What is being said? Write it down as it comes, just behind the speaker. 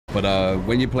But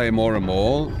when you play more and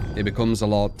more, it becomes a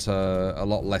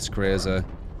lot less crazy.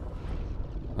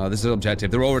 This is an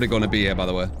objective. They're already going to be here, by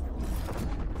the way.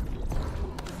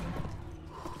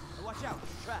 Watch out,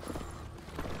 trap.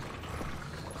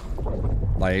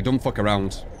 Like, don't fuck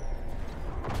around.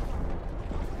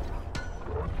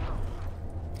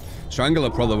 Strangler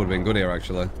probably would have been good here,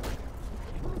 actually.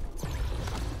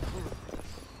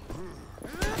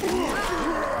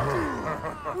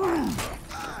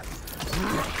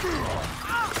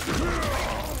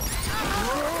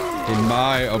 He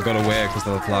might have got away because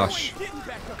of the flash.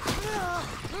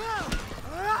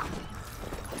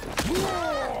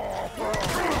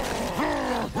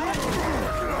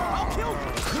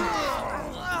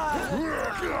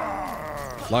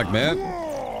 Like, man.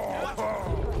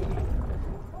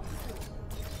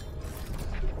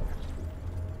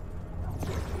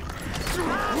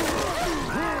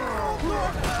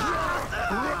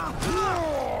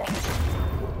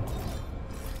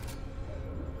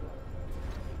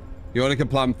 You only can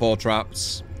plant 4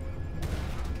 traps.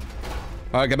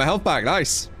 Alright, get my health back.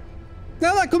 Nice.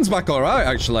 Yeah, that comes back alright,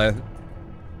 actually.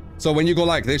 So when you go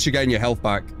like this, you're getting your health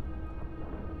back.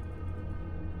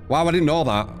 Wow, I didn't know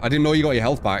that. I didn't know you got your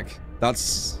health back.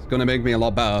 That's gonna make me a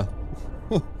lot better.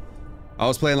 I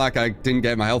was playing like I didn't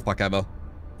get my health back ever.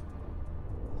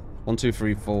 1, 2,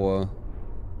 3, 4.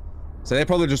 So they're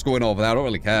probably just going over there. I don't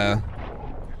really care.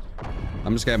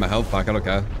 I'm just getting my health back. I don't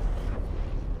care.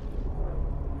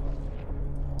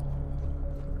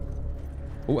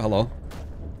 Oh, hello.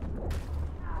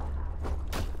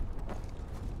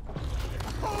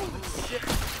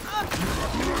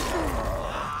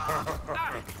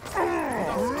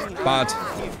 Bad.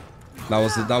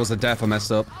 That was a death I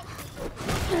messed up.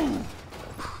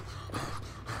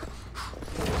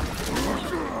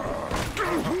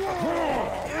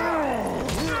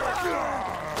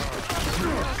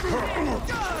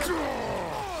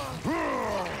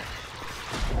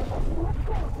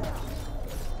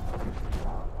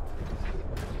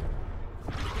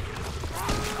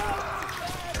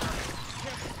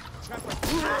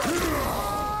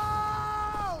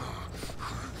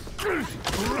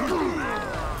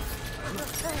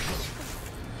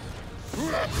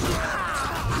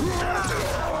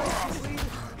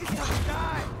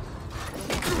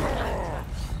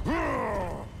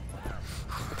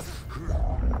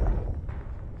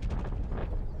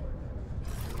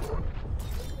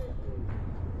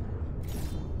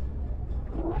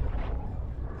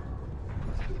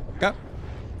 Go.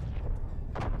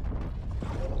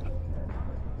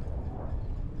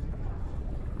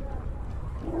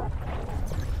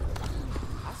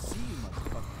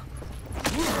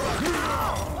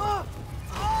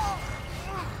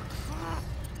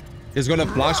 He's gonna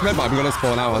flash me, but I'm gonna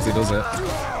spawn out as he does it.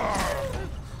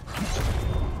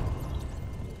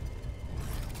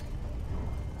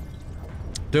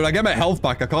 Dude, I get my health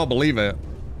back. I can't believe it.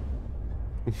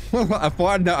 I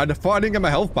thought I didn't get my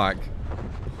health back.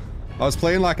 I was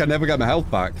playing like I never got my health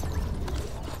back.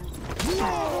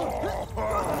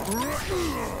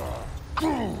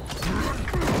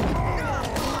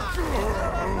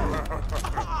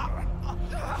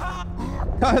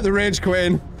 The Rage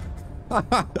Queen.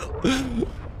 Oh,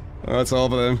 it's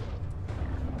over then.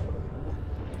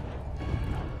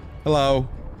 Hello.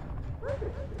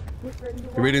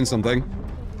 You're reading something.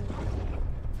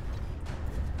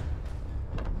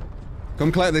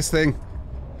 Come collect this thing.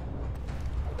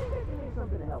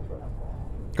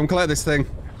 Come collect this thing.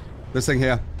 This thing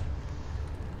here.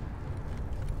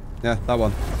 Yeah, that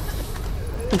one.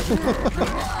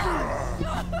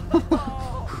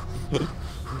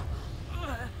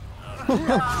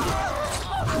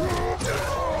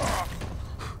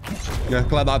 Yeah,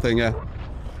 collect that thing, yeah.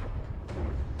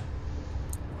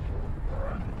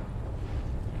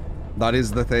 That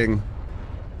is the thing.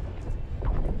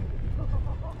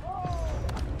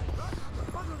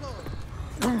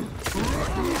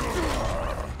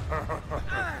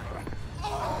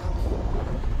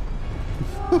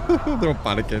 They're all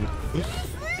panicking.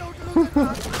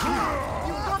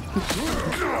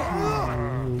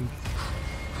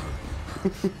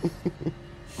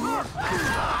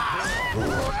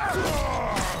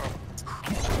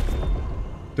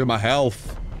 Dude, my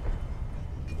health.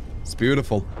 It's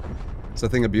beautiful. It's a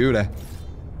thing of beauty.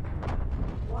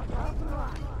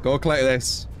 Go collect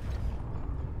this.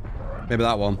 Maybe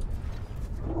that one.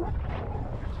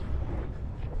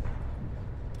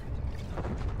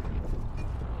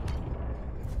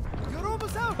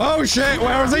 Oh shit,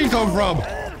 where has he come from?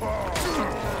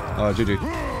 Oh, GG.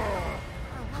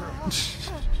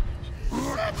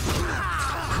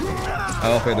 I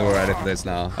don't think they were ready for this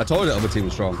now. I told you the other team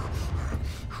was strong.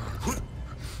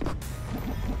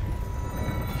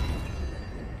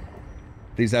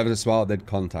 These ever smart, they'd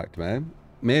contact me.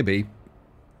 Maybe.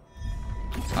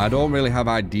 I don't really have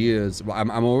ideas.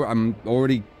 I'm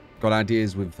already got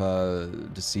ideas with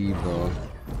Deceive though.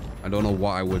 I don't know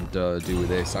what I would do with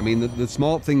this. I mean, the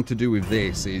smart thing to do with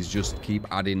this is just keep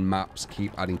adding maps,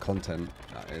 keep adding content.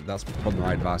 That's probably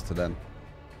my advice to them.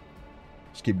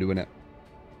 Just keep doing it.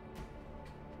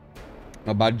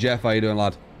 Not bad, Jeff. How you doing,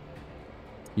 lad?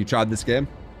 You tried this game?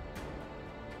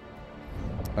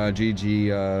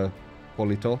 GG,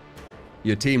 Polito.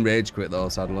 Your team rage quit though,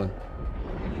 sadly.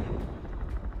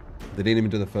 They didn't even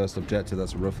do the first objective.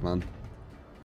 That's rough, man.